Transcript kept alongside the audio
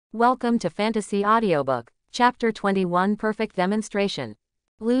Welcome to Fantasy Audiobook, Chapter 21 Perfect Demonstration.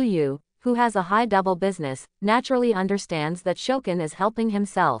 Lu Yu, who has a high double business, naturally understands that Shokin is helping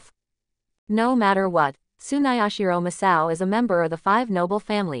himself. No matter what, Tsunayashiro Masao is a member of the five noble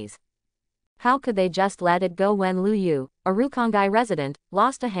families. How could they just let it go when Lu Yu, a Rukongai resident,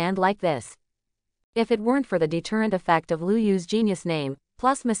 lost a hand like this? If it weren't for the deterrent effect of Lu Yu's genius name,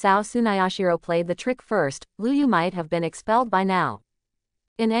 plus Masao Tsunayashiro played the trick first, Lu Yu might have been expelled by now.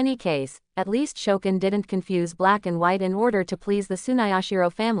 In any case, at least Shokin didn't confuse black and white in order to please the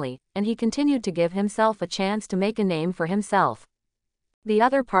Tsunayashiro family, and he continued to give himself a chance to make a name for himself. The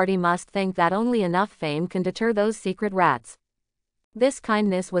other party must think that only enough fame can deter those secret rats. This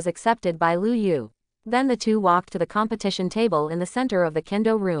kindness was accepted by Lu Yu. Then the two walked to the competition table in the center of the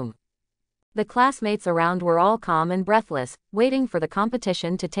kendo room. The classmates around were all calm and breathless, waiting for the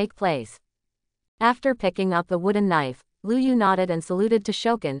competition to take place. After picking up the wooden knife, Lu Yu nodded and saluted to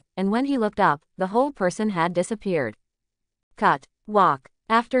Shokin, and when he looked up, the whole person had disappeared. Cut. Walk.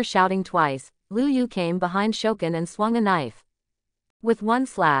 After shouting twice, Lu Yu came behind Shokin and swung a knife. With one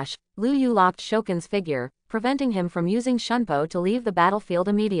slash, Lu Yu locked Shokin's figure, preventing him from using Shunpo to leave the battlefield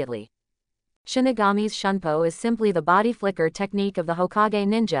immediately. Shinigami's Shunpo is simply the body flicker technique of the Hokage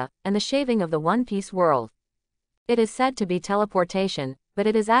ninja, and the shaving of the One Piece world. It is said to be teleportation, but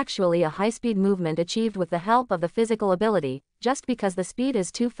it is actually a high-speed movement achieved with the help of the physical ability. Just because the speed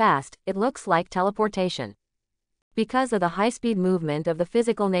is too fast, it looks like teleportation. Because of the high-speed movement of the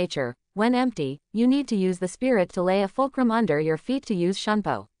physical nature, when empty, you need to use the spirit to lay a fulcrum under your feet to use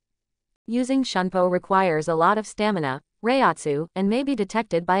Shunpo. Using Shunpo requires a lot of stamina, reiatsu, and may be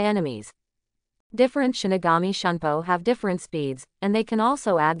detected by enemies. Different Shinigami Shunpo have different speeds, and they can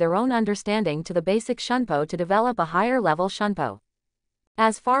also add their own understanding to the basic Shunpo to develop a higher level Shunpo.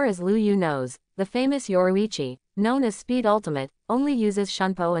 As far as Lu Yu knows, the famous Yoruichi, known as Speed Ultimate, only uses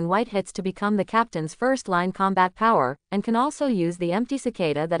Shunpo and white hits to become the captain's first-line combat power, and can also use the empty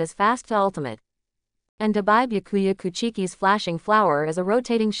cicada that is fast to ultimate. And Dabai Byakuya Kuchiki's flashing flower is a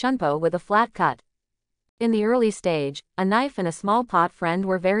rotating Shunpo with a flat cut. In the early stage, a knife and a small pot friend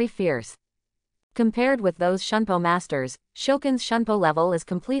were very fierce. Compared with those Shunpo masters, Shokin's Shunpo level is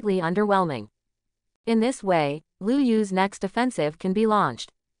completely underwhelming. In this way, Lu Yu's next offensive can be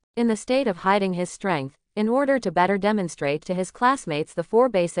launched. In the state of hiding his strength, in order to better demonstrate to his classmates the four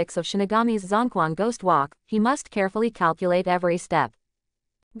basics of Shinigami's Zonquan Ghost Walk, he must carefully calculate every step.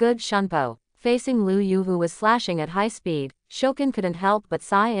 Good Shunpo. Facing Lu Yu, who was slashing at high speed, Shokin couldn't help but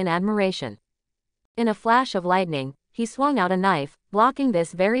sigh in admiration. In a flash of lightning, he swung out a knife, blocking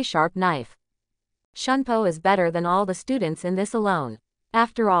this very sharp knife. Shunpo is better than all the students in this alone.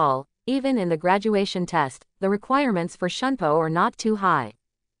 After all, even in the graduation test, the requirements for Shunpo are not too high.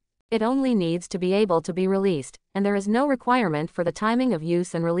 It only needs to be able to be released, and there is no requirement for the timing of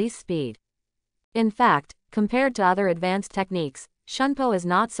use and release speed. In fact, compared to other advanced techniques, Shunpo is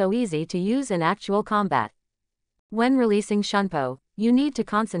not so easy to use in actual combat. When releasing Shunpo, you need to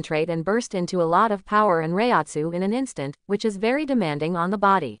concentrate and burst into a lot of power and reiatsu in an instant, which is very demanding on the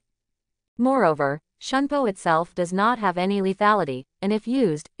body. Moreover, Shunpo itself does not have any lethality, and if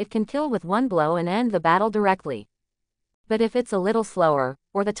used, it can kill with one blow and end the battle directly. But if it's a little slower,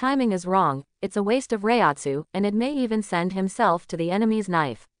 or the timing is wrong, it's a waste of reiatsu, and it may even send himself to the enemy's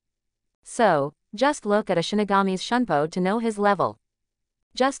knife. So, just look at a Shinigami's Shunpo to know his level.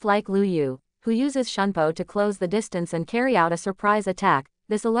 Just like Lu Yu, who uses Shunpo to close the distance and carry out a surprise attack,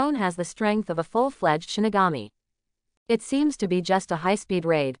 this alone has the strength of a full-fledged Shinigami. It seems to be just a high-speed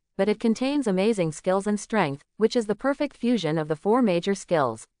raid, but it contains amazing skills and strength, which is the perfect fusion of the four major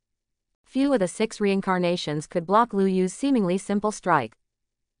skills. Few of the 6 reincarnations could block Lu Yu's seemingly simple strike.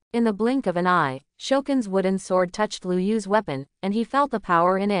 In the blink of an eye, Shokin's wooden sword touched Lu Yu's weapon, and he felt the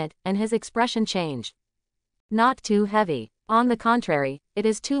power in it, and his expression changed. Not too heavy. On the contrary, it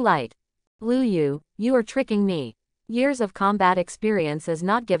is too light. Lu Yu, you are tricking me. Years of combat experience is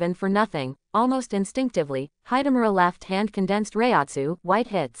not given for nothing. Almost instinctively, Hidamura left hand condensed reiatsu, white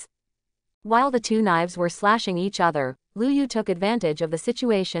hits. While the two knives were slashing each other, Lu Yu took advantage of the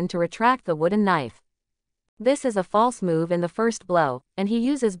situation to retract the wooden knife. This is a false move in the first blow, and he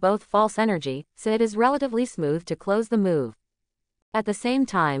uses both false energy, so it is relatively smooth to close the move. At the same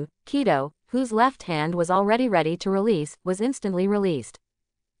time, Kido, whose left hand was already ready to release, was instantly released.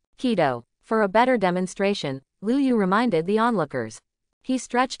 Kido. For a better demonstration, Lu Yu reminded the onlookers. He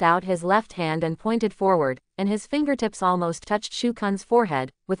stretched out his left hand and pointed forward, and his fingertips almost touched Shukun's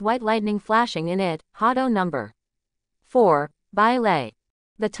forehead, with white lightning flashing in it. Hado number 4. Baile.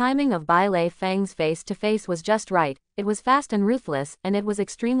 The timing of Baile Fang's face-to-face was just right, it was fast and ruthless, and it was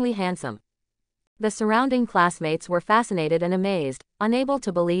extremely handsome. The surrounding classmates were fascinated and amazed, unable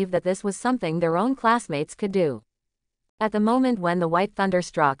to believe that this was something their own classmates could do. At the moment when the white thunder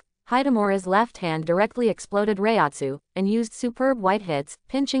struck, Hidamura's left hand directly exploded Reiatsu, and used superb white hits,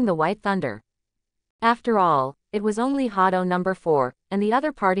 pinching the white thunder. After all, it was only Hado number 4, and the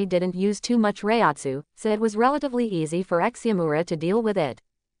other party didn't use too much Reiatsu, so it was relatively easy for Eximura to deal with it.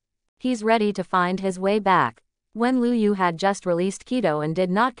 He's ready to find his way back. When Liu Yu had just released Kido and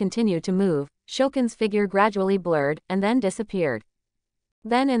did not continue to move, Shokun's figure gradually blurred, and then disappeared.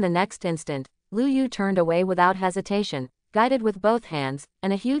 Then in the next instant, Liu Yu turned away without hesitation, guided with both hands,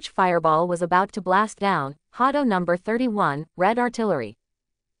 and a huge fireball was about to blast down Hado number 31, Red Artillery.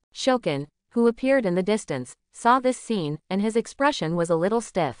 Shokun, who appeared in the distance, saw this scene, and his expression was a little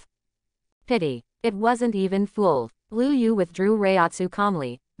stiff. Pity. It wasn't even full. Liu Yu withdrew Reiatsu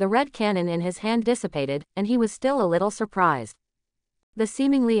calmly, the red cannon in his hand dissipated, and he was still a little surprised. The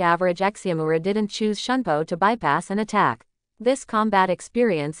seemingly average Eximura didn't choose Shunpo to bypass an attack. This combat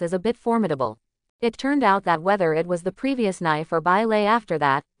experience is a bit formidable. It turned out that whether it was the previous knife or Bailei after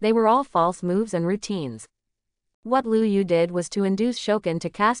that, they were all false moves and routines. What Liu Yu did was to induce Shokun to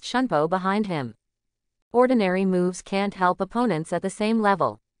cast Shunpo behind him. Ordinary moves can't help opponents at the same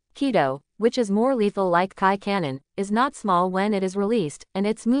level. Kido, which is more lethal like Kai Cannon, is not small when it is released, and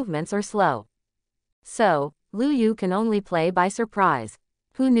its movements are slow. So, Liu Yu can only play by surprise.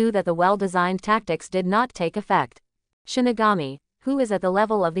 Who knew that the well-designed tactics did not take effect? Shinigami, who is at the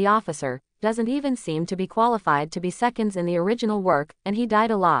level of the officer, doesn't even seem to be qualified to be seconds in the original work, and he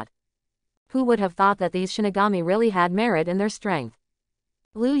died a lot. Who would have thought that these Shinigami really had merit in their strength?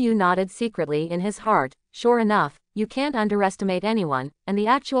 Liu Yu nodded secretly in his heart. Sure enough, you can't underestimate anyone, and the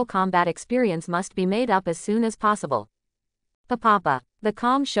actual combat experience must be made up as soon as possible. Papa. The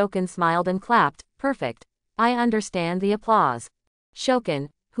calm Shokun smiled and clapped. Perfect. I understand the applause. Shokun,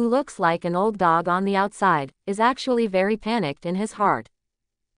 who looks like an old dog on the outside, is actually very panicked in his heart.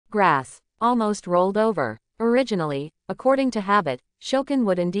 Grass. Almost rolled over. Originally, according to habit, Shokun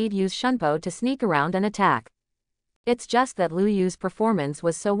would indeed use Shunpo to sneak around and attack. It's just that Liu Yu's performance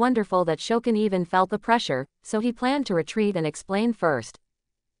was so wonderful that Shokun even felt the pressure, so he planned to retreat and explain first.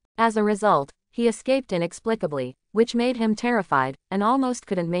 As a result, he escaped inexplicably, which made him terrified, and almost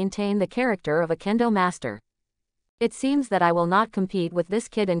couldn't maintain the character of a kendo master. It seems that I will not compete with this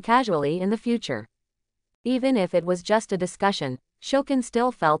kid and casually in the future. Even if it was just a discussion, Shokun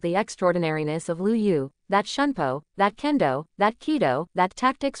still felt the extraordinariness of Liu Yu, that Shunpo, that kendo, that kido, that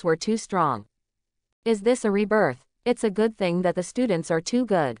tactics were too strong. Is this a rebirth? It's a good thing that the students are too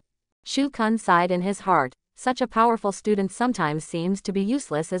good. Shu Kun sighed in his heart, such a powerful student sometimes seems to be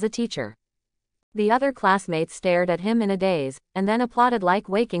useless as a teacher. The other classmates stared at him in a daze, and then applauded like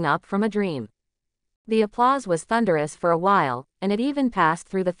waking up from a dream. The applause was thunderous for a while, and it even passed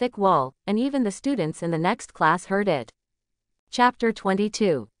through the thick wall, and even the students in the next class heard it. Chapter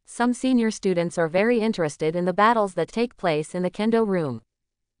 22. Some senior students are very interested in the battles that take place in the kendo room.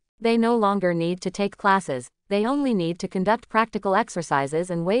 They no longer need to take classes, they only need to conduct practical exercises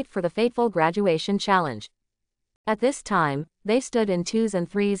and wait for the fateful graduation challenge. At this time, they stood in 2s and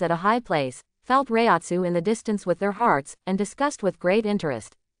 3s at a high place, felt Reiatsu in the distance with their hearts, and discussed with great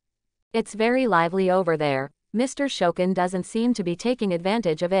interest. It's very lively over there, Mr. Shokun doesn't seem to be taking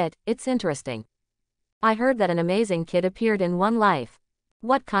advantage of it, it's interesting. I heard that an amazing kid appeared in One Life.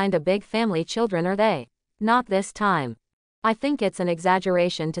 What kind of big family children are they? Not this time. I think it's an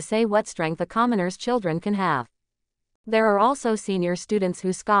exaggeration to say what strength a commoner's children can have. There are also senior students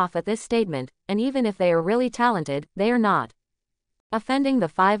who scoff at this statement, and even if they are really talented, they are not. Offending the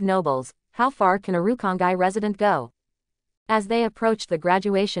 5 nobles, how far can a Rukongai resident go? As they approached the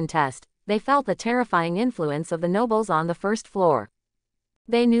graduation test, they felt the terrifying influence of the nobles on the first floor.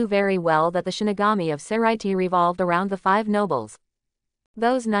 They knew very well that the Shinigami of Seraiti revolved around the 5 nobles.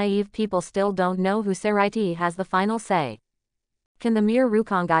 Those naive people still don't know who Seraiti has the final say. Can the mere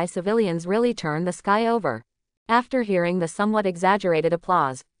Rukongai civilians really turn the sky over? After hearing the somewhat exaggerated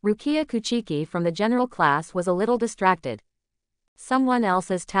applause, Rukia Kuchiki from the general class was a little distracted. Someone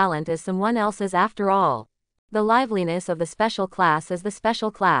else's talent is someone else's after all. The liveliness of the special class is the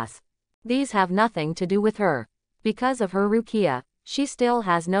special class. These have nothing to do with her. Because of her Rukia, she still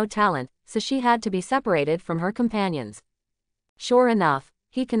has no talent, so she had to be separated from her companions. Sure enough,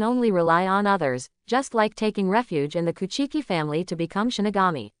 he can only rely on others, just like taking refuge in the Kuchiki family to become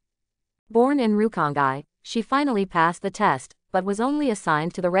Shinigami. Born in Rukongai, she finally passed the test, but was only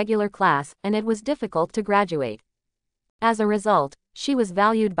assigned to the regular class, and it was difficult to graduate. As a result, she was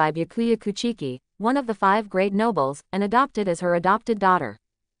valued by Byakuya Kuchiki, one of the 5 great nobles, and adopted as her adopted daughter.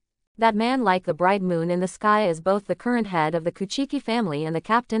 That man like the bright moon in the sky is both the current head of the Kuchiki family and the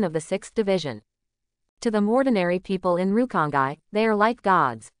captain of the 6th division. To the ordinary people in Rukongai, they are like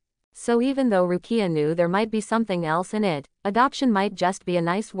gods. So even though Rukia knew there might be something else in it, adoption might just be a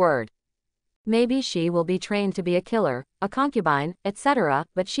nice word. Maybe she will be trained to be a killer, a concubine, etc.,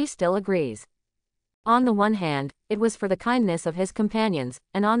 but she still agrees. On the one hand, it was for the kindness of his companions,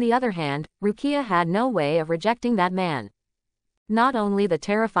 and on the other hand, Rukia had no way of rejecting that man. Not only the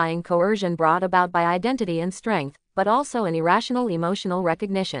terrifying coercion brought about by identity and strength, but also an irrational emotional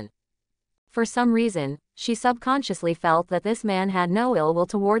recognition. For some reason, she subconsciously felt that this man had no ill will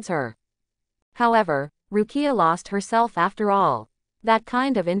towards her. However, Rukia lost herself after all. That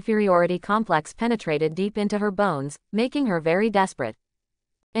kind of inferiority complex penetrated deep into her bones, making her very desperate.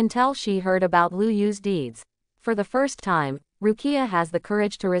 Until she heard about Lu Yu's deeds. For the first time, Rukia has the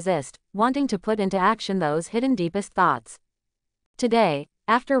courage to resist, wanting to put into action those hidden deepest thoughts. Today,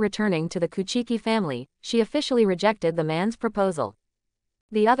 after returning to the Kuchiki family, she officially rejected the man's proposal.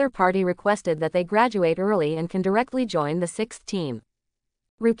 The other party requested that they graduate early and can directly join the 6th team.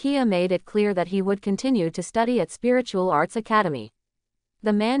 Rukia made it clear that he would continue to study at Spiritual Arts Academy.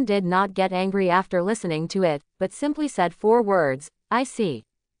 The man did not get angry after listening to it, but simply said 4 words, "I see."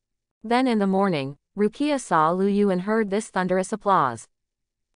 Then in the morning, Rukia saw Lu Yu and heard this thunderous applause.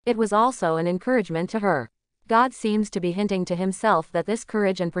 It was also an encouragement to her. God seems to be hinting to himself that this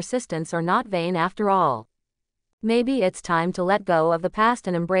courage and persistence are not vain after all. Maybe it's time to let go of the past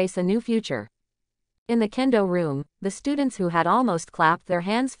and embrace a new future. In the kendo room, the students who had almost clapped their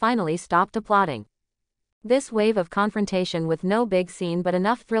hands finally stopped applauding. This wave of confrontation with no big scene but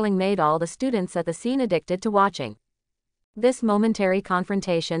enough thrilling made all the students at the scene addicted to watching. This momentary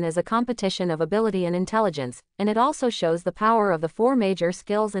confrontation is a competition of ability and intelligence, and it also shows the power of the 4 major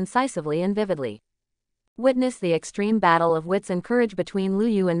skills incisively and vividly. Witness the extreme battle of wits and courage between Lu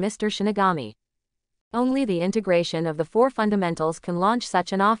Yu and Mr. Shinigami. Only the integration of the 4 fundamentals can launch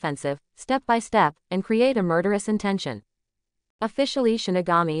such an offensive, step by step, and create a murderous intention. Officially,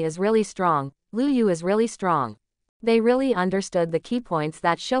 Shinigami is really strong, Lu Yu is really strong. They really understood the key points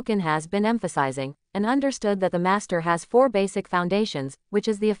that Shokin has been emphasizing, and understood that the master has 4 basic foundations, which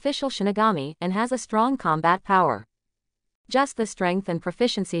is the official Shinigami, and has a strong combat power. Just the strength and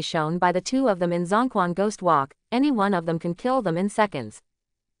proficiency shown by the 2 of them in Zonquan Ghost Walk, any one of them can kill them in seconds.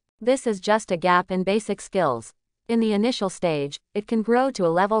 This is just a gap in basic skills. In the initial stage, it can grow to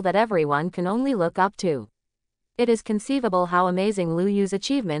a level that everyone can only look up to. It is conceivable how amazing Lu Yu's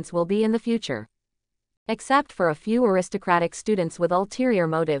achievements will be in the future. Except for a few aristocratic students with ulterior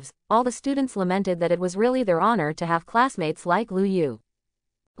motives, all the students lamented that it was really their honor to have classmates like Lu Yu.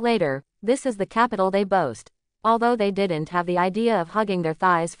 Later, this is the capital they boast. Although they didn't have the idea of hugging their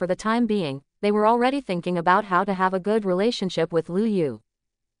thighs for the time being, they were already thinking about how to have a good relationship with Lu Yu.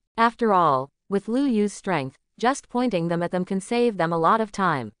 After all, with Lu Yu's strength, just pointing them at them can save them a lot of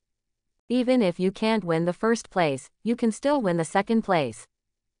time. Even if you can't win the first place, you can still win the second place.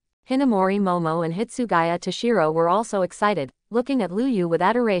 Hinamori Momo and Hitsugaya Toshiro were also excited, looking at Lu Yu with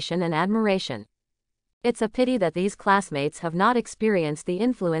adoration and admiration. It's a pity that these classmates have not experienced the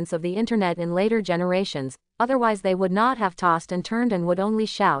influence of the internet in later generations, otherwise they would not have tossed and turned and would only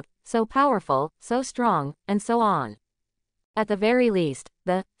shout, "So powerful, so strong," and so on. At the very least,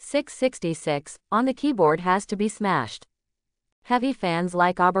 the 666 on the keyboard has to be smashed. Heavy fans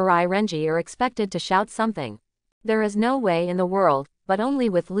like Abarai Renji are expected to shout something. There is no way in the world, but only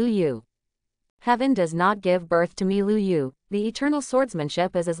with Lu Yu. Heaven does not give birth to me Lu Yu, the eternal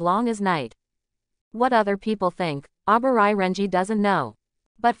swordsmanship is as long as night. What other people think, Abarai Renji doesn't know.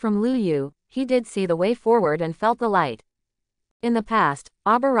 But from Lu Yu, he did see the way forward and felt the light. In the past,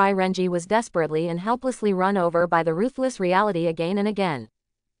 Abarai Renji was desperately and helplessly run over by the ruthless reality again and again.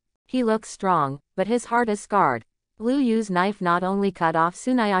 He looks strong, but his heart is scarred. Lu Yu's knife not only cut off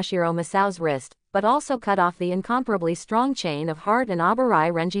Tsunayashiro Masao's wrist, but also cut off the incomparably strong chain of heart in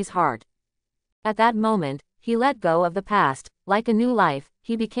Abarai Renji's heart. At that moment, he let go of the past, like a new life,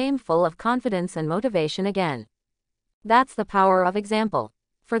 he became full of confidence and motivation again. That's the power of example.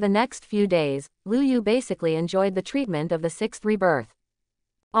 For the next few days, Lu Yu basically enjoyed the treatment of the 6th rebirth.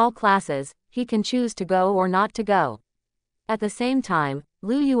 All classes, he can choose to go or not to go. At the same time,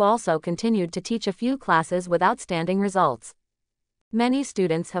 Lu Yu also continued to teach a few classes with outstanding results. Many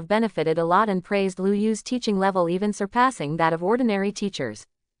students have benefited a lot and praised Lu Yu's teaching level, even surpassing that of ordinary teachers.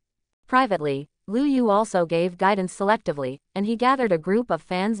 Privately, Lu Yu also gave guidance selectively, and he gathered a group of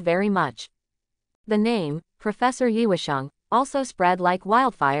fans very much. The name, Professor Yiwasheng, also spread like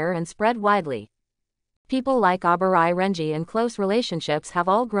wildfire and spread widely. People like Abarai Renji and close relationships have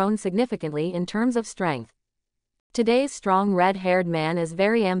all grown significantly in terms of strength. Today's strong red-haired man is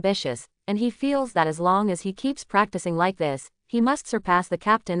very ambitious, and he feels that as long as he keeps practicing like this, he must surpass the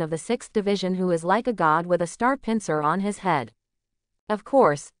captain of the 6th Division, who is like a god with a star pincer on his head. Of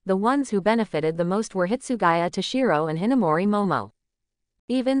course, the ones who benefited the most were Hitsugaya Toshiro and Hinamori Momo.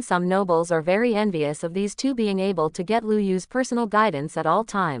 Even some nobles are very envious of these two being able to get Luyu's personal guidance at all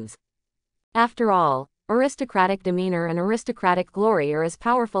times. After all, aristocratic demeanor and aristocratic glory are as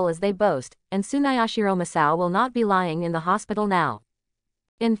powerful as they boast, and Tsunayashiro Masao will not be lying in the hospital now.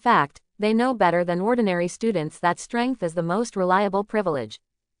 In fact, they know better than ordinary students that strength is the most reliable privilege.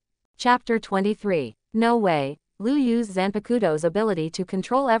 Chapter 23. No way. Luyu's Zanpakudo's ability to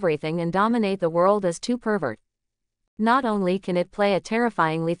control everything and dominate the world is too pervert. Not only can it play a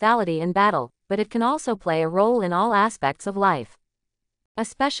terrifying lethality in battle, but it can also play a role in all aspects of life.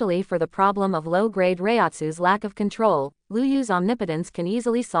 Especially for the problem of low-grade Reiatsu's lack of control, Luyu's omnipotence can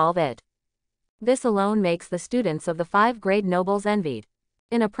easily solve it. This alone makes the students of the 5-grade nobles envied.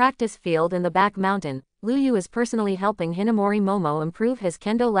 In a practice field in the back mountain, Luyu is personally helping Hinamori Momo improve his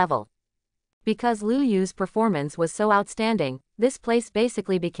kendo level. Because Luyu's performance was so outstanding, this place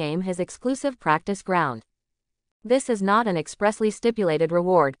basically became his exclusive practice ground. This is not an expressly stipulated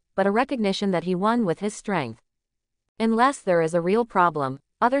reward, but a recognition that he won with his strength. Unless there is a real problem,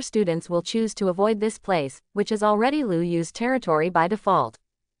 other students will choose to avoid this place, which is already Luyu's territory by default.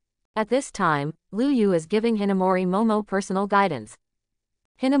 At this time, Luyu is giving Hinamori Momo personal guidance.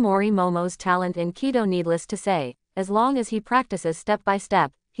 Hinamori Momo's talent in Kido, needless to say, as long as he practices step by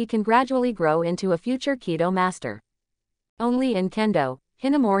step, he can gradually grow into a future Kido master. Only in Kendo,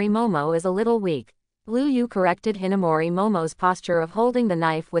 Hinamori Momo is a little weak. Luyu corrected Hinamori Momo's posture of holding the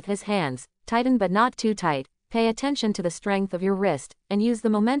knife with his hands, tighten but not too tight, pay attention to the strength of your wrist, and use the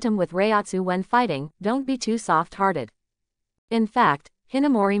momentum with Reiatsu when fighting, don't be too soft-hearted. In fact,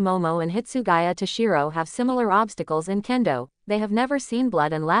 Hinamori Momo and Hitsugaya Toshiro have similar obstacles in Kendo, they have never seen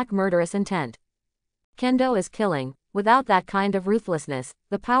blood and lack murderous intent. Kendo is killing. Without that kind of ruthlessness,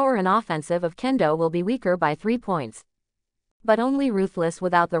 the power and offensive of Kendo will be weaker by 3 points. But only ruthless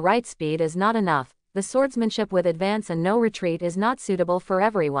without the right speed is not enough. The swordsmanship with advance and no retreat is not suitable for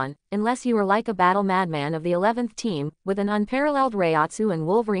everyone, unless you are like a battle madman of the 11th team, with an unparalleled Reiatsu and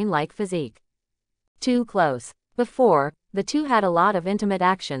Wolverine-like physique. Too close. Before, the two had a lot of intimate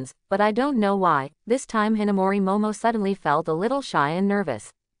actions, but I don't know why, this time Hinamori Momo suddenly felt a little shy and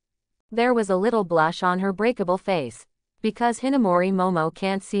nervous. There was a little blush on her breakable face. Because Hinamori Momo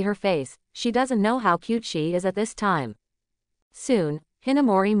can't see her face, she doesn't know how cute she is at this time. Soon,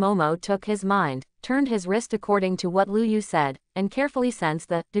 Hinamori Momo took his mind, turned his wrist according to what Luyu said, and carefully sensed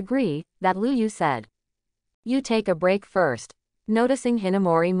the degree that Luyu said. You take a break first. Noticing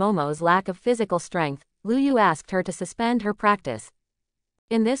Hinamori Momo's lack of physical strength, Luyu asked her to suspend her practice.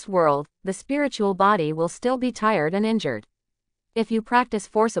 In this world, the spiritual body will still be tired and injured. If you practice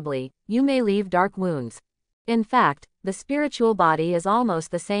forcibly, you may leave dark wounds. In fact, the spiritual body is almost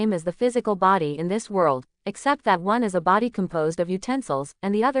the same as the physical body in this world, except that one is a body composed of utensils,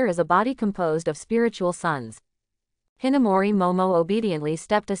 and the other is a body composed of spiritual suns. Hinamori Momo obediently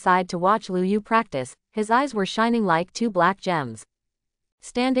stepped aside to watch Luyu practice, his eyes were shining like 2 black gems.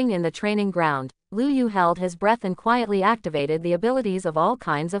 Standing in the training ground, Luyu held his breath and quietly activated the abilities of all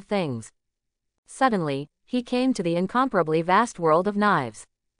kinds of things. Suddenly, he came to the incomparably vast world of knives.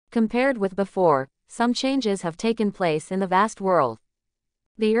 Compared with before, some changes have taken place in the vast world.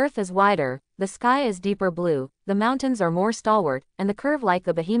 The earth is wider, the sky is deeper blue, the mountains are more stalwart, and the curve like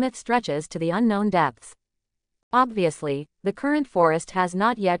the behemoth stretches to the unknown depths. Obviously, the current forest has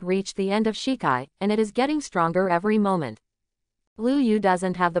not yet reached the end of Shikai, and it is getting stronger every moment. Luyu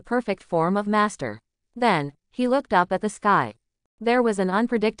doesn't have the perfect form of master. Then, he looked up at the sky. There was an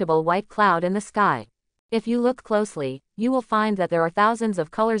unpredictable white cloud in the sky. If you look closely, you will find that there are thousands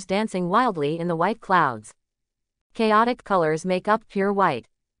of colors dancing wildly in the white clouds. Chaotic colors make up pure white.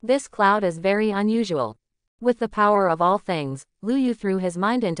 This cloud is very unusual. With the power of all things, Luyu threw his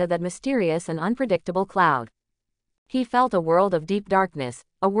mind into that mysterious and unpredictable cloud. He felt a world of deep darkness,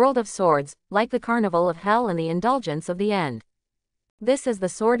 a world of swords, like the carnival of hell and the indulgence of the end. This is the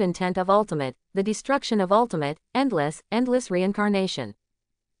sword intent of ultimate, the destruction of ultimate, endless reincarnation.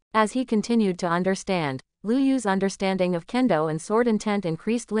 As he continued to understand, Luyu's understanding of kendo and sword intent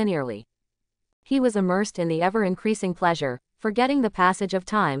increased linearly. He was immersed in the ever-increasing pleasure, forgetting the passage of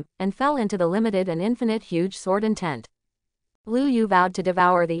time, and fell into the limited and infinite huge sword intent. Luyu vowed to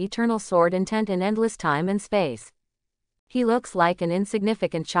devour the eternal sword intent in endless time and space. He looks like an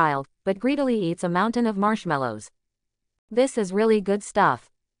insignificant child, but greedily eats a mountain of marshmallows. This is really good stuff.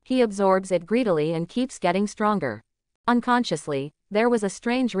 He absorbs it greedily and keeps getting stronger. Unconsciously, there was a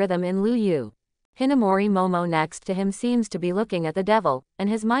strange rhythm in Luyu. Hinamori Momo next to him seems to be looking at the devil, and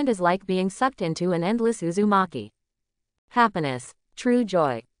his mind is like being sucked into an endless uzumaki. Happiness. True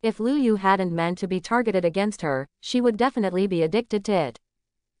joy. If Lu Yu hadn't meant to be targeted against her, she would definitely be addicted to it.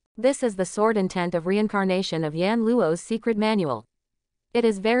 This is the sword intent of reincarnation of Yan Luo's secret manual. It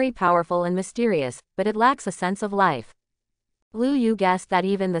is very powerful and mysterious, but it lacks a sense of life. Lu Yu guessed that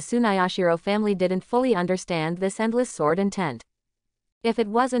even the Tsunayashiro family didn't fully understand this endless sword intent. If it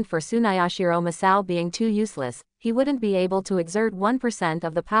wasn't for Tsunayashiro Masao being too useless, he wouldn't be able to exert 1%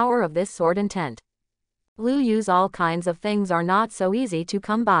 of the power of this sword intent. Lu Yu's all kinds of things are not so easy to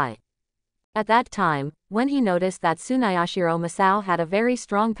come by. At that time, when he noticed that Tsunayashiro Masao had a very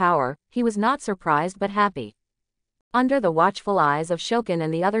strong power, he was not surprised but happy. Under the watchful eyes of Shokin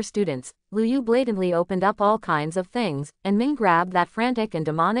and the other students, Lu Yu blatantly opened up all kinds of things, and Ming grabbed that frantic and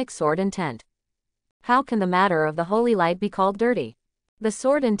demonic sword intent. How can the matter of the holy light be called dirty? The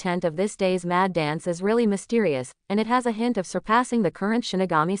sword intent of this day's mad dance is really mysterious, and it has a hint of surpassing the current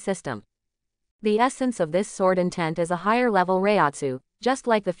Shinigami system. The essence of this sword intent is a higher-level Reiatsu, just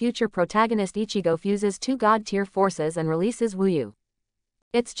like the future protagonist Ichigo fuses two god-tier forces and releases Wuyu.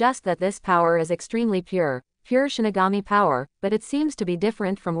 It's just that this power is extremely pure Shinigami power, but it seems to be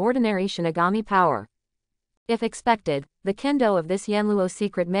different from ordinary Shinigami power. If expected, the kendo of this Yanluo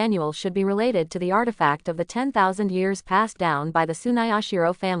secret manual should be related to the artifact of the 10,000 years passed down by the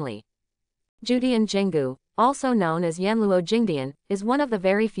Tsunayashiro family. Judian Jingu, also known as Yanluo Jingdian, is one of the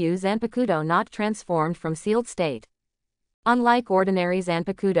very few Zanpakuto not transformed from sealed state. Unlike ordinary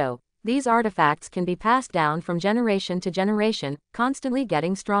Zanpakuto, these artifacts can be passed down from generation to generation, constantly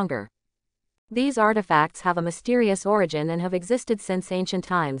getting stronger. These artifacts have a mysterious origin and have existed since ancient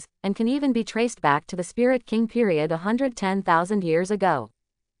times, and can even be traced back to the Spirit King period 110,000 years ago.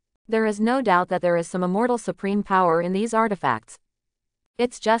 There is no doubt that there is some immortal supreme power in these artifacts.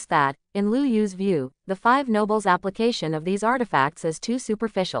 It's just that, in Lu Yu's view, the Five Nobles' application of these artifacts is too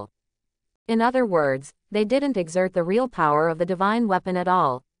superficial. In other words, they didn't exert the real power of the divine weapon at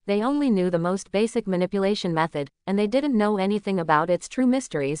all. They only knew the most basic manipulation method, and they didn't know anything about its true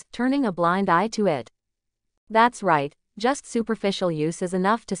mysteries, turning a blind eye to it. That's right, just superficial use is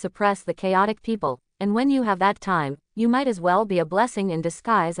enough to suppress the chaotic people, and when you have that time, you might as well be a blessing in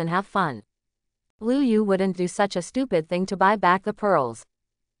disguise and have fun. Lu Yu wouldn't do such a stupid thing to buy back the pearls.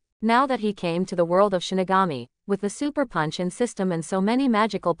 Now that he came to the world of Shinigami, with the super punch in system and so many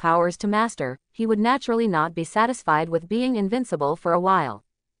magical powers to master, he would naturally not be satisfied with being invincible for a while.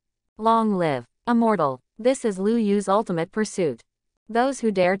 Long live, immortal. This is Lu Yu's ultimate pursuit. Those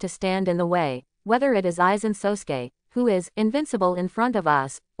who dare to stand in the way, whether it is Aizen Sosuke, who is invincible in front of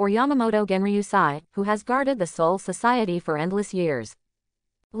us, or Yamamoto Genryusai, who has guarded the Soul Society for endless years.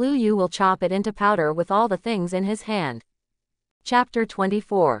 Lu Yu will chop it into powder with all the things in his hand. Chapter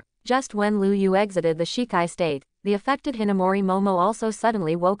 24. Just when Lu Yu exited the Shikai state, the affected Hinamori Momo also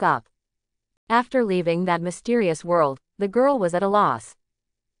suddenly woke up. After leaving that mysterious world, the girl was at a loss.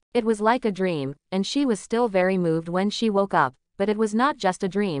 It was like a dream, and she was still very moved when she woke up, but it was not just a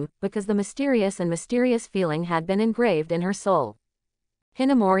dream, because the mysterious feeling had been engraved in her soul.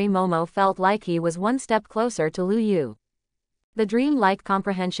 Hinamori Momo felt like he was one step closer to Lu Yu. The dream-like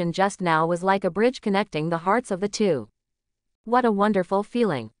comprehension just now was like a bridge connecting the hearts of the two. What a wonderful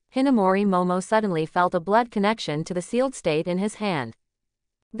feeling. Hinamori Momo suddenly felt a blood connection to the sealed state in his hand.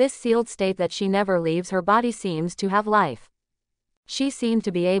 This sealed state that she never leaves her body seems to have life. She seemed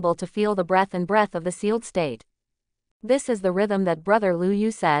to be able to feel the breath of the sealed state. This is the rhythm that Brother Lu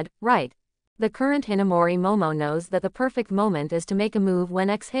Yu said, right? The current Hinamori Momo knows that the perfect moment is to make a move when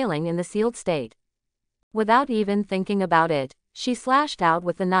exhaling in the sealed state. Without even thinking about it, she slashed out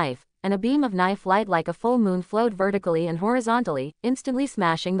with the knife, and a beam of knife light like a full moon flowed vertically and horizontally, instantly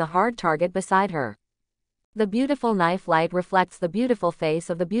smashing the hard target beside her. The beautiful knife light reflects the beautiful face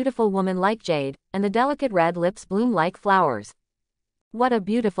of the beautiful woman like jade, and the delicate red lips bloom like flowers. What a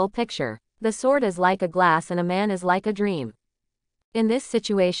beautiful picture. The sword is like a glass and a man is like a dream. In this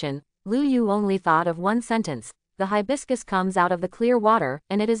situation, Lu Yu only thought of one sentence: the hibiscus comes out of the clear water,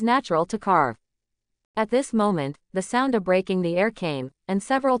 and it is natural to carve. At this moment, the sound of breaking the air came, and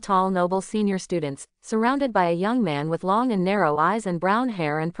several tall noble senior students, surrounded by a young man with long and narrow eyes and brown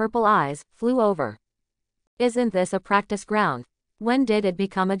hair and purple eyes, flew over. Isn't this a practice ground? When did it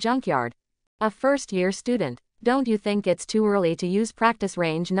become a junkyard? A first-year student. Don't you think it's too early to use practice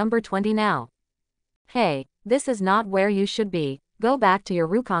range number 20 now? Hey, this is not where you should be, go back to your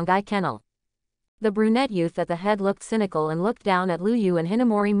Rukongai kennel. The brunette youth at the head looked cynical and looked down at Lu Yu and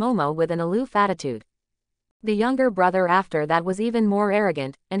Hinamori Momo with an aloof attitude. The younger brother after that was even more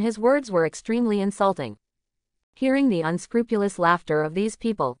arrogant, and his words were extremely insulting. Hearing the unscrupulous laughter of these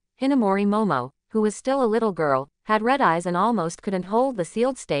people, Hinamori Momo, who was still a little girl, had red eyes and almost couldn't hold the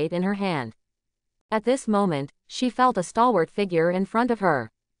sealed state in her hand. At this moment, she felt a stalwart figure in front of her.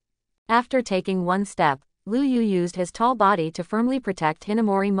 After taking one step, Lu Yu used his tall body to firmly protect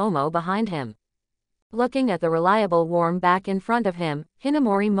Hinamori Momo behind him. Looking at the reliable warm back in front of him,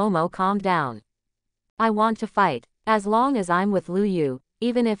 Hinamori Momo calmed down. I want to fight. As long as I'm with Lu Yu,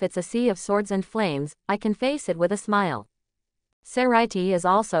 even if it's a sea of swords and flames, I can face it with a smile. Seraiti is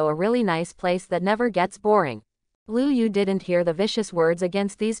also a really nice place that never gets boring. Lu Yu didn't hear the vicious words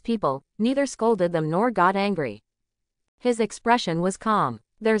against these people, neither scolded them nor got angry. His expression was calm.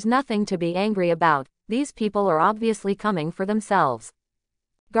 There's nothing to be angry about, these people are obviously coming for themselves.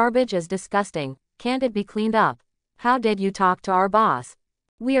 Garbage is disgusting, can't it be cleaned up? How did you talk to our boss?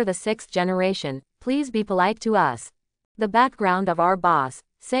 We are the 6th generation, please be polite to us. The background of our boss,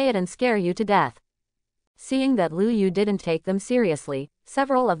 say it and scare you to death. Seeing that Lu Yu didn't take them seriously,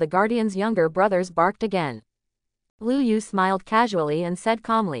 several of the Guardian's younger brothers barked again. Lu Yu smiled casually and said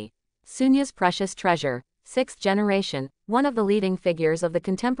calmly, Sunya's precious treasure, 6th generation, one of the leading figures of the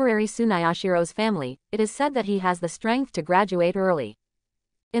contemporary Tsunayashiro's family, it is said that he has the strength to graduate early.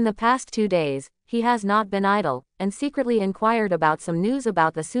 In the past 2 days, he has not been idle, and secretly inquired about some news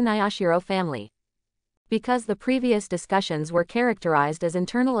about the Tsunayashiro family. Because the previous discussions were characterized as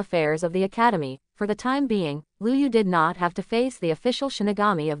internal affairs of the academy, for the time being, Lu Yu did not have to face the official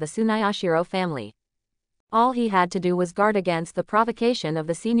Shinigami of the Tsunayashiro family. All he had to do was guard against the provocation of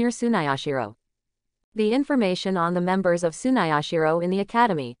the senior Tsunayashiro. The information on the members of Tsunayashiro in the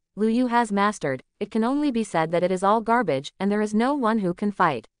academy, Lu Yu has mastered. It can only be said that it is all garbage, and there is no one who can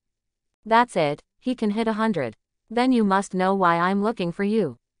fight. That's it, he can hit 100. Then you must know why I'm looking for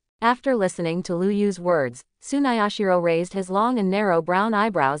you. After listening to Lu Yu's words, Tsunayashiro raised his long and narrow brown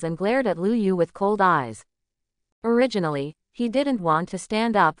eyebrows and glared at Lu Yu with cold eyes. Originally, he didn't want to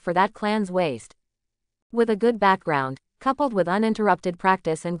stand up for that clan's waste. With a good background, coupled with uninterrupted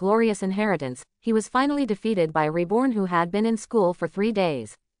practice and glorious inheritance, he was finally defeated by a reborn who had been in school for 3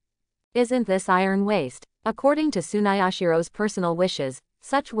 days. Isn't this iron waste? According to Tsunayashiro's personal wishes,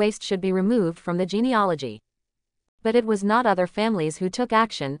 such waste should be removed from the genealogy. But it was not other families who took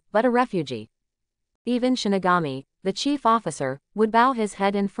action, but a refugee. Even Shinigami, the chief officer, would bow his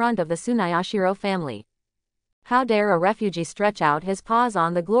head in front of the Tsunayashiro family. How dare a refugee stretch out his paws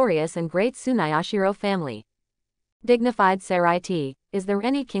on the glorious and great Tsunayashiro family? Dignified Seraiti, is there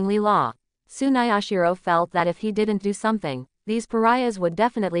any kingly law? Tsunayashiro felt that if he didn't do something, these pariahs would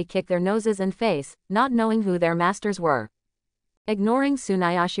definitely kick their noses and face, not knowing who their masters were. Ignoring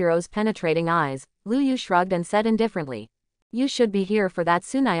Tsunayashiro's penetrating eyes, Lu Yu shrugged and said indifferently, You should be here for that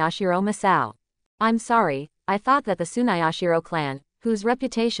Tsunayashiro Masao. I'm sorry, I thought that the Tsunayashiro clan, whose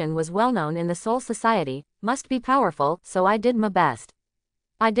reputation was well known in the Soul Society, must be powerful, so I did my best.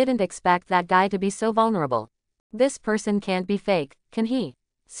 I didn't expect that guy to be so vulnerable. This person can't be fake, can he?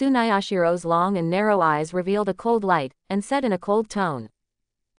 Tsunayashiro's long and narrow eyes revealed a cold light, and said in a cold tone.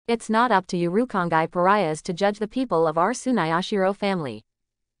 It's not up to you Rukongai pariahs to judge the people of our Tsunayashiro family.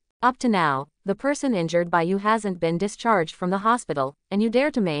 Up to now, the person injured by you hasn't been discharged from the hospital, and you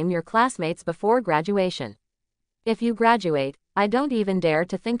dare to maim your classmates before graduation. If you graduate, I don't even dare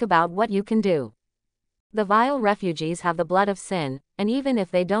to think about what you can do. The vile refugees have the blood of sin, and even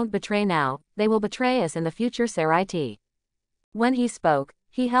if they don't betray now, they will betray us in the future Seraiti. When he spoke,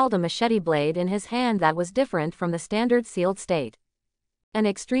 he held a machete blade in his hand that was different from the standard sealed state. An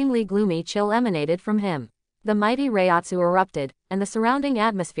extremely gloomy chill emanated from him. The mighty Reiatsu erupted, and the surrounding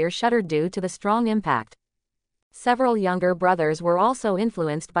atmosphere shuddered due to the strong impact. Several younger brothers were also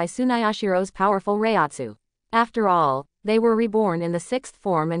influenced by Tsunayashiro's powerful Reiatsu. After all, they were reborn in the 6th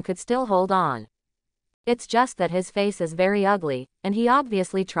form and could still hold on. It's just that his face is very ugly, and he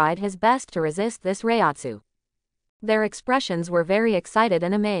obviously tried his best to resist this Reiatsu. Their expressions were very excited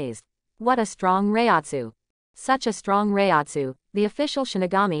and amazed. What a strong Reiatsu! Such a strong Reiatsu, the official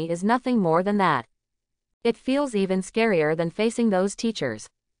Shinigami is nothing more than that. It feels even scarier than facing those teachers.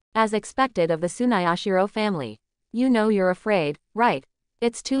 As expected of the Tsunayashiro family. You know you're afraid, right?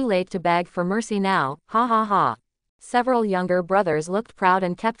 It's too late to beg for mercy now, ha ha ha. Several younger brothers looked proud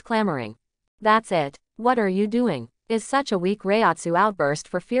and kept clamoring. That's it. What are you doing? Is such a weak Reiatsu outburst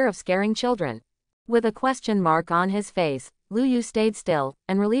for fear of scaring children? With a question mark on his face, Lu Yu stayed still,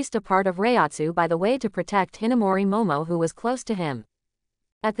 and released a part of Reiatsu by the way to protect Hinamori Momo who was close to him.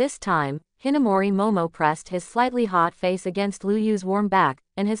 At this time, Hinamori Momo pressed his slightly hot face against Lu Yu's warm back,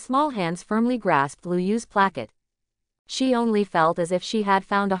 and his small hands firmly grasped Lu Yu's placket. She only felt as if she had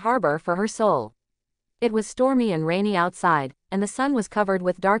found a harbor for her soul. It was stormy and rainy outside, and the sun was covered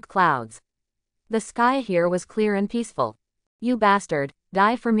with dark clouds. The sky here was clear and peaceful. You bastard,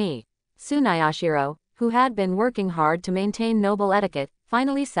 die for me. Tsunayashiro, who had been working hard to maintain noble etiquette,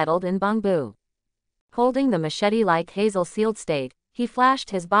 finally settled in Bangbu. Holding the machete-like hazel sealed state, he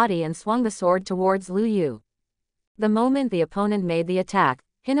flashed his body and swung the sword towards Lu Yu. The moment the opponent made the attack,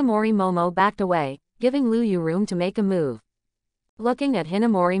 Hinamori Momo backed away, giving Lu Yu room to make a move. Looking at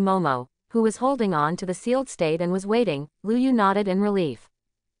Hinamori Momo, who was holding on to the sealed state and was waiting, Lu Yu nodded in relief.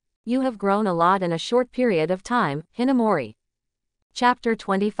 You have grown a lot in a short period of time, Hinamori. Chapter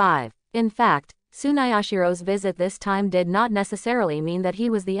 25. In fact, Tsunayashiro's visit this time did not necessarily mean that he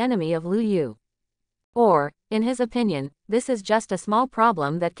was the enemy of Lu Yu. Or, in his opinion, this is just a small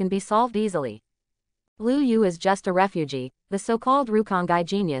problem that can be solved easily. Lu Yu is just a refugee, the so-called Rukongai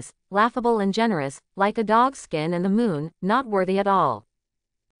genius, laughable and generous, like a dog's skin and the moon, not worthy at all.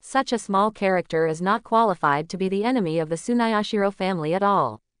 Such a small character is not qualified to be the enemy of the Tsunayashiro family at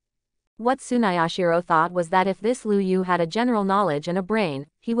all. What Tsunayashiro thought was that if this Lu Yu had a general knowledge and a brain,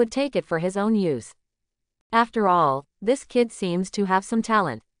 he would take it for his own use. After all, this kid seems to have some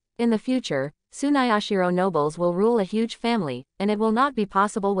talent. In the future, Tsunayashiro nobles will rule a huge family, and it will not be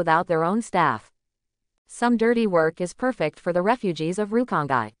possible without their own staff. Some dirty work is perfect for the refugees of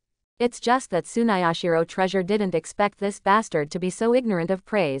Rukongai. It's just that Tsunayashiro Treasure didn't expect this bastard to be so ignorant of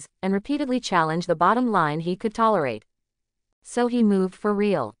praise, and repeatedly challenge the bottom line he could tolerate. So he moved for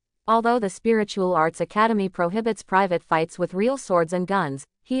real. Although the Spiritual Arts Academy prohibits private fights with real swords and guns,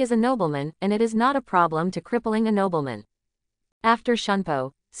 he is a nobleman, and it is not a problem to crippling a nobleman. After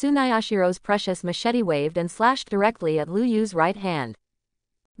Shunpo, Tsunayashiro's precious machete waved and slashed directly at Lu Yu's right hand.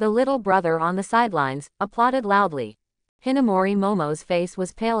 The little brother on the sidelines applauded loudly. Hinamori Momo's face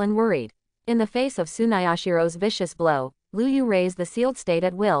was pale and worried. In the face of Tsunayashiro's vicious blow, Lu Yu raised the sealed state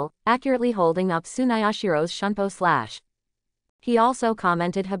at will, accurately holding up Tsunayashiro's Shunpo slash. He also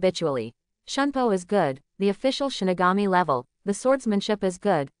commented habitually. Shunpo is good, the official Shinigami level, the swordsmanship is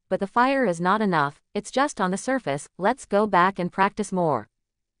good, but the fire is not enough, it's just on the surface, let's go back and practice more.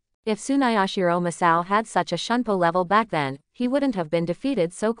 If Tsunayashiro Masao had such a Shunpo level back then, he wouldn't have been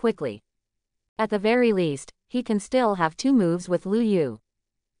defeated so quickly. At the very least, he can still have two moves with Lu Yu.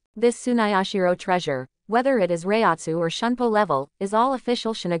 This Tsunayashiro treasure, whether it is Reiatsu or Shunpo level, is all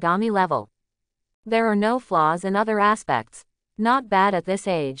official Shinigami level. There are no flaws in other aspects. Not bad at this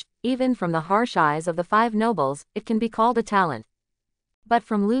age, even from the harsh eyes of the five nobles, it can be called a talent. But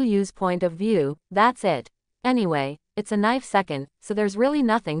from Lu Yu's point of view, that's it. Anyway, it's a knife second, so there's really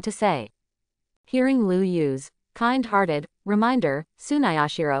nothing to say. Hearing Lu Yu's kind-hearted reminder,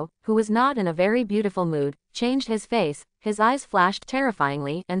 Tsunayashiro, who was not in a very beautiful mood, changed his face, his eyes flashed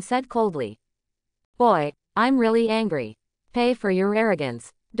terrifyingly, and said coldly, "Boy, I'm really angry. Pay for your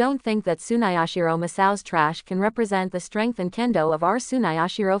arrogance. Don't think that Tsunayashiro Masao's trash can represent the strength and kendo of our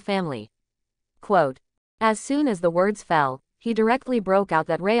Tsunayashiro family." Quote. As soon as the words fell, he directly broke out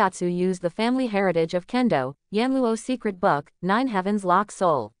that Reiatsu used the family heritage of kendo, Yanluo's secret book, Nine Heavens Lock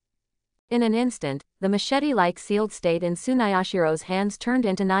Soul. In an instant, the machete-like sealed state in Tsunayashiro's hands turned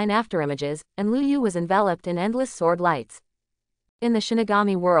into 9 afterimages, and Lu Yu was enveloped in endless sword lights. In the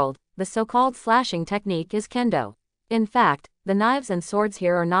Shinigami world, the so-called slashing technique is kendo. In fact, the knives and swords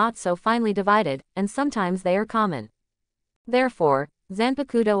here are not so finely divided, and sometimes they are common. Therefore,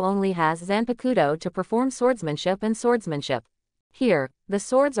 Zanpakudo only has Zanpakudo to perform swordsmanship and swordsmanship. Here, the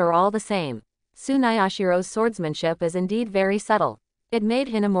swords are all the same. Tsunayashiro's swordsmanship is indeed very subtle. It made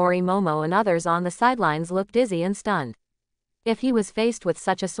Hinamori Momo and others on the sidelines look dizzy and stunned. If he was faced with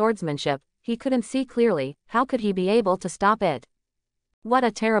such a swordsmanship, he couldn't see clearly, how could he be able to stop it? What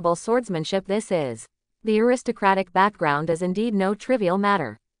a terrible swordsmanship this is. The aristocratic background is indeed no trivial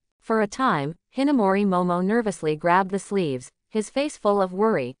matter. For a time, Hinamori Momo nervously grabbed the sleeves, his face full of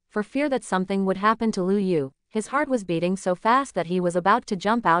worry, for fear that something would happen to Lu Yu. His heart was beating so fast that he was about to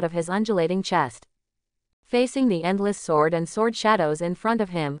jump out of his undulating chest. Facing the endless sword and sword shadows in front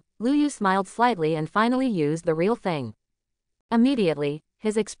of him, Lu Yu smiled slightly and finally used the real thing. Immediately,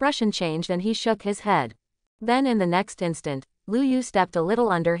 his expression changed and he shook his head. Then in the next instant, Lu Yu stepped a little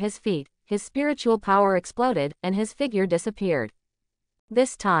under his feet, his spiritual power exploded, and his figure disappeared.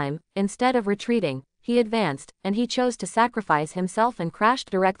 This time, instead of retreating, he advanced, and he chose to sacrifice himself and crashed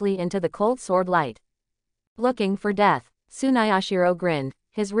directly into the cold sword light. Looking for death, Tsunayashiro grinned,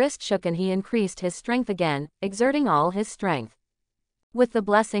 his wrist shook and he increased his strength again, exerting all his strength. With the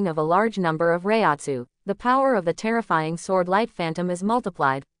blessing of a large number of Reiatsu, the power of the terrifying sword light phantom is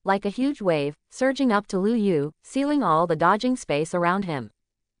multiplied, like a huge wave, surging up to Lu Yu, sealing all the dodging space around him.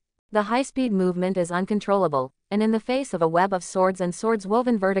 The high-speed movement is uncontrollable, and in the face of a web of swords and swords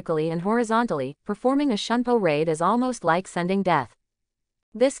woven vertically and horizontally, performing a Shunpo raid is almost like sending death.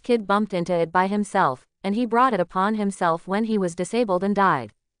 This kid bumped into it by himself, and he brought it upon himself when he was disabled and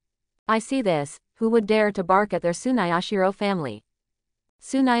died. I see this, who would dare to bark at their Tsunayashiro family?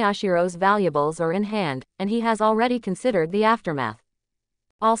 Tsunayashiro's valuables are in hand, and he has already considered the aftermath.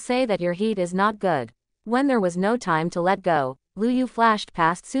 I'll say that your heat is not good. When there was no time to let go, Lu Yu flashed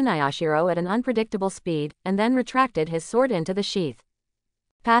past Tsunayashiro at an unpredictable speed, and then retracted his sword into the sheath.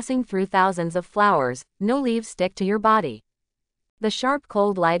 Passing through thousands of flowers, no leaves stick to your body. The sharp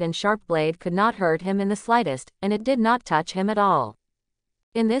cold light and sharp blade could not hurt him in the slightest, and it did not touch him at all.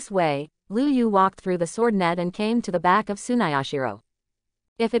 In this way, Lu Yu walked through the sword net and came to the back of Tsunayashiro.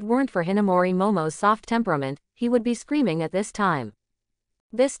 If it weren't for Hinamori Momo's soft temperament, he would be screaming at this time.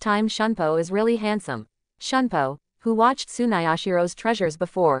 This time Shunpo is really handsome. Shunpo, who watched Tsunayashiro's treasures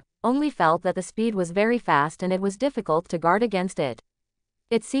before, only felt that the speed was very fast and it was difficult to guard against it.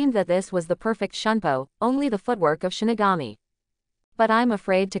 It seemed that this was the perfect Shunpo, only the footwork of Shinigami. But I'm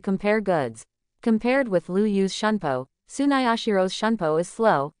afraid to compare goods. Compared with Lu Yu's Shunpo, Tsunayashiro's Shunpo is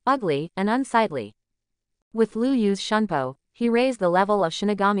slow, ugly, and unsightly. With Lu Yu's Shunpo, he raised the level of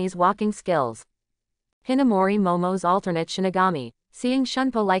Shinigami's walking skills. Hinamori Momo's alternate Shinigami, seeing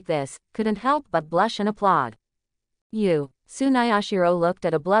Shunpo like this, couldn't help but blush and applaud. Tsunayashiro looked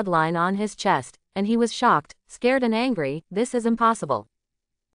at a bloodline on his chest, and he was shocked, scared and angry. This is impossible.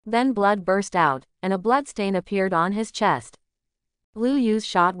 Then blood burst out, and a bloodstain appeared on his chest. Lu Yu's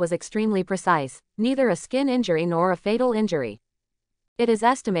shot was extremely precise, neither a skin injury nor a fatal injury. It is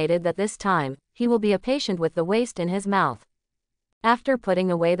estimated that this time, he will be a patient with the waste in his mouth. After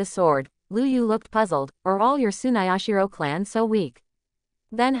putting away the sword, Lu Yu looked puzzled. Are all your Tsunayashiro clan so weak?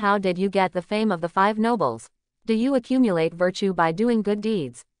 Then how did you get the fame of the 5 nobles? Do you accumulate virtue by doing good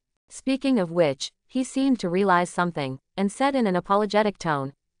deeds? Speaking of which, he seemed to realize something, and said in an apologetic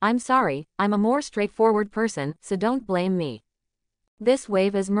tone, I'm sorry, I'm a more straightforward person, so don't blame me. This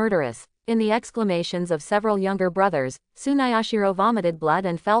wave is murderous. In the exclamations of several younger brothers, Tsunayashiro vomited blood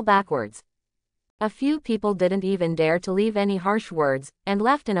and fell backwards. A few people didn't even dare to leave any harsh words, and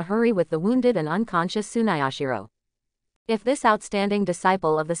left in a hurry with the wounded and unconscious Tsunayashiro. If this outstanding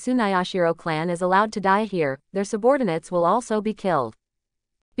disciple of the Tsunayashiro clan is allowed to die here, their subordinates will also be killed.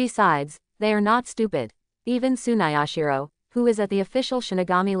 Besides, they are not stupid. Even Tsunayashiro, who is at the official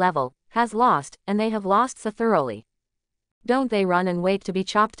Shinigami level, has lost, and they have lost so thoroughly. Don't they run and wait to be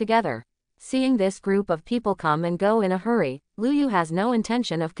chopped together? Seeing this group of people come and go in a hurry, Lu Yu has no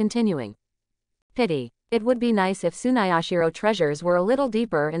intention of continuing. Pity. It would be nice if Tsunayashiro treasures were a little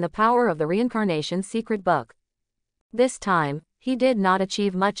deeper in the power of the reincarnation secret book. This time, he did not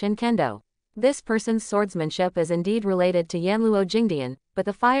achieve much in kendo. This person's swordsmanship is indeed related to Yanluo Jingdian, but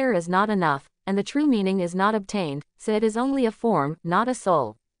the fire is not enough, and the true meaning is not obtained, so it is only a form, not a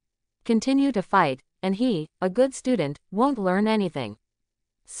soul. Continue to fight, and he, a good student, won't learn anything.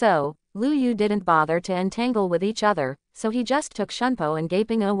 So, Lu Yu didn't bother to entangle with each other, so he just took Shunpo and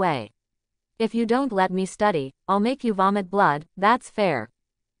gaping away. If you don't let me study, I'll make you vomit blood, that's fair.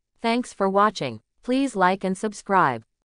 Thanks for watching. Please like and subscribe.